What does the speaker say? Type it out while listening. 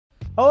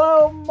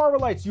Hello,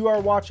 Marvelites. You are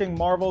watching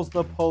Marvel's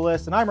The Pull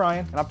List, and I'm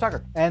Ryan. And I'm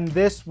Tucker. And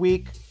this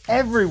week,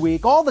 every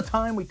week, all the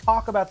time, we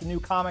talk about the new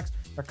comics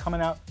that are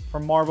coming out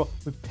from Marvel.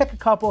 We pick a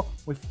couple,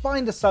 we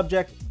find a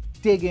subject,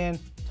 dig in.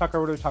 Tucker,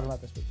 what are we talking about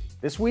this week?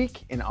 This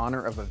week, in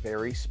honor of a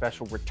very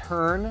special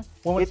return.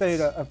 One would say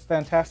a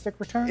fantastic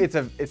return? It's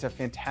a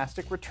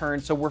fantastic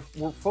return. So we're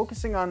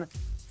focusing on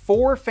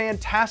 4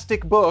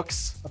 fantastic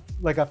books.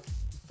 Like a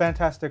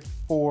Fantastic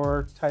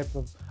Four type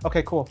of,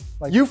 okay, cool.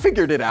 Like, you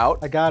figured it out.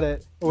 I got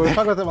it. We'll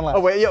talk about that one last. Oh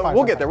wait, yeah, fine,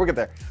 we'll fine, get fine. there, we'll get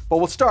there. But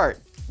we'll start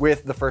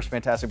with the first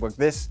fantastic book.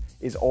 This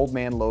is Old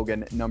Man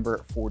Logan, number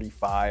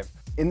 45.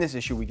 In this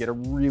issue, we get a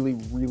really,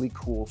 really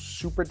cool,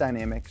 super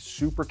dynamic,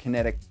 super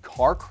kinetic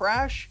car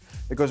crash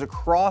that goes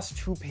across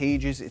 2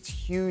 pages. It's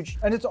huge.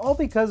 And it's all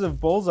because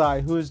of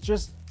Bullseye, who is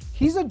just,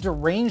 he's a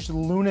deranged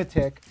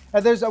lunatic.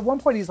 And there's at one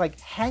point, he's like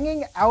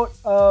hanging out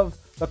of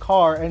the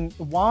car and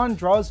Juan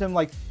draws him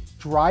like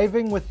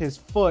driving with his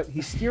foot.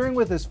 He's steering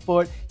with his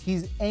foot.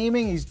 He's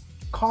aiming. He's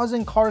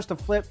causing cars to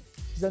flip.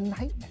 He's a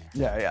nightmare.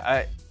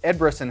 Yeah. Ed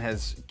Brisson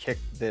has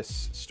kicked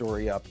this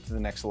story up to the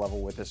next level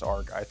with this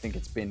arc. I think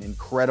it's been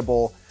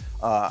incredible.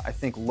 I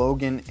think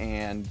Logan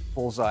and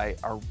Bullseye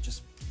are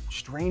just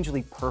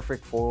strangely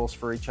perfect foils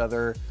for each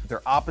other.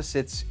 They're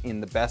opposites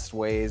in the best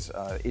ways.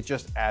 It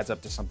just adds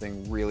up to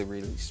something really,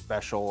 really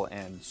special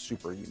and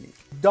super unique.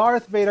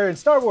 Darth Vader in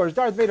Star Wars,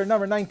 Darth Vader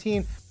number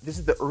 19. This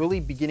is the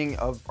early beginning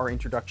of our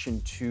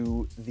introduction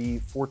to the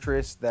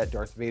fortress that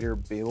Darth Vader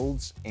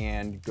builds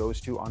and goes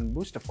to on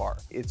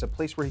Mustafar. It's a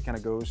place where he kind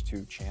of goes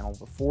to channel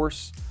the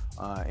Force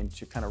and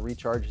to kind of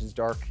recharge his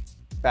dark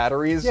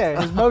batteries.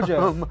 Yeah, his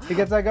mojo. He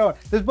gets that going.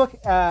 This book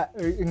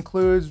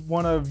includes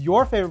one of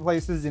your favorite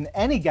places in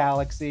any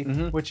galaxy,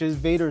 which is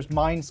Vader's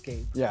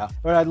mindscape. Yeah.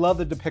 But I love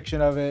the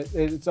depiction of it.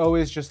 It's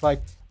always just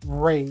like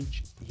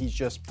rage. He's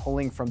just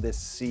pulling from this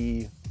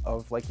sea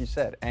of, like you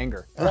said,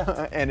 anger.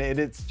 Yeah. And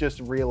it's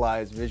just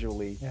realized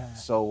visually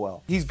so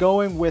well. He's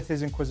going with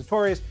his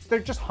Inquisitorius. They're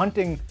just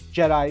hunting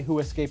Jedi who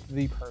escaped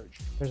the Purge.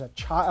 There's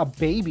a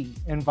baby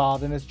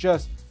involved, and it's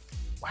just,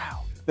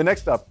 wow. The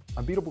next up,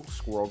 Unbeatable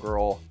Squirrel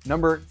Girl,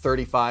 number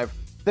 35.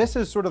 This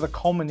is sort of the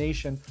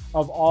culmination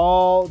of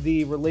all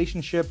the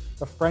relationship,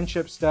 the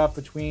friendship stuff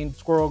between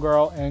Squirrel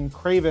Girl and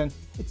Kraven.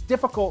 It's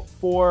difficult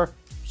for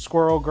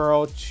Squirrel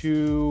Girl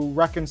to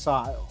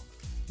reconcile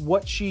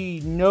what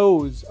she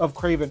knows of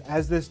Kraven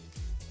as this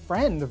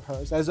friend of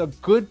hers, as a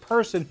good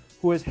person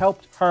who has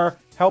helped her,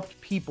 helped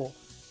people,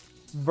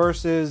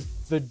 versus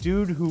the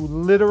dude who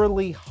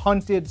literally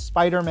hunted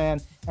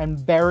Spider-Man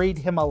and buried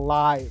him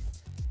alive.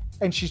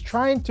 And she's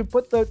trying to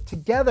put them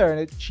together,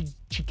 and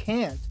she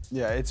can't.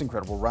 Yeah, it's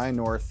incredible. Ryan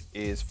North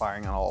is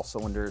firing on all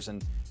cylinders,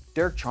 and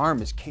Derek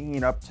Charm is kicking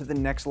it up to the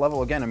next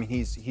level again. I mean,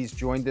 he's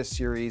joined this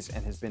series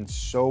and has been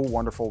so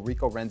wonderful.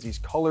 Rico Renzi's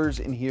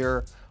colors in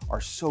here are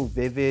so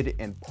vivid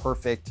and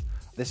perfect.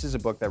 This is a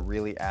book that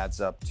really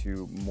adds up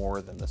to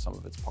more than the sum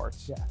of its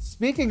parts. Yeah.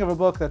 Speaking of a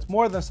book that's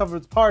more than the sum of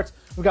its parts,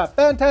 we've got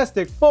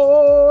Fantastic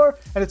Four,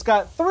 and it's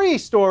got 3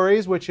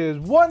 stories, which is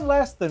 1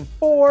 less than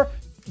 4.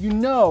 You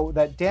know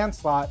that Dan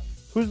Slott,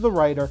 who's the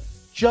writer,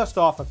 just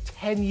off of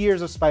 10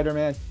 years of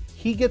Spider-Man,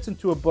 he gets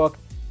into a book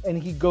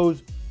and he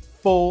goes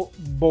full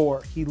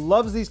bore. He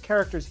loves these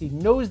characters, he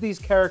knows these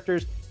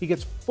characters, he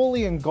gets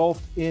fully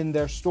engulfed in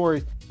their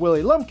stories.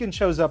 Willie Lumpkin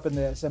shows up in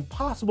this,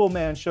 Impossible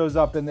Man shows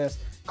up in this,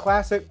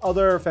 classic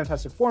other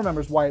Fantastic Four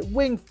members, Wyatt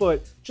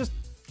Wingfoot, just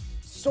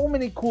so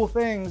many cool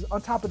things. On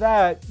top of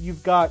that,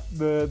 you've got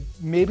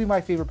maybe my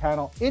favorite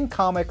panel in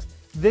comics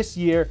this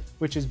year,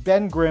 which is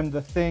Ben Grimm,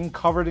 the Thing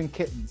covered in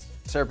kittens.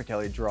 Sarah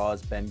Pichelli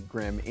draws Ben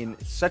Grimm in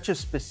such a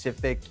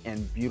specific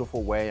and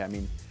beautiful way. I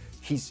mean,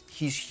 he's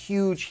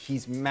huge,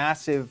 he's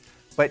massive,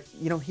 but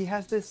you know, he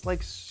has this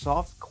like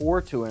soft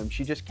core to him.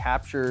 She just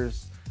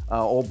captures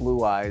old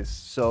Blue Eyes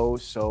so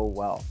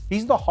well.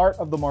 He's the heart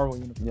of the Marvel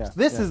Universe. Yeah,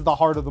 this is the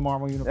heart of the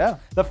Marvel Universe. Yeah.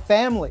 The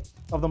family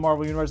of the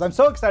Marvel Universe. I'm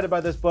so excited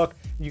by this book.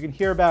 You can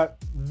hear about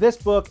this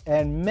book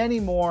and many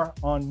more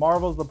on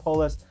Marvel's The Pull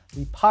List,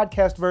 the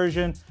podcast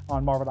version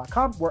on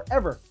Marvel.com,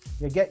 wherever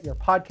you get your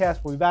podcast.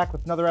 We'll be back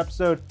with another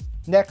episode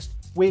next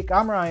week.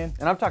 I'm Ryan.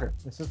 And I'm Tucker.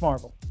 This is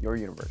Marvel, Your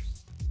universe.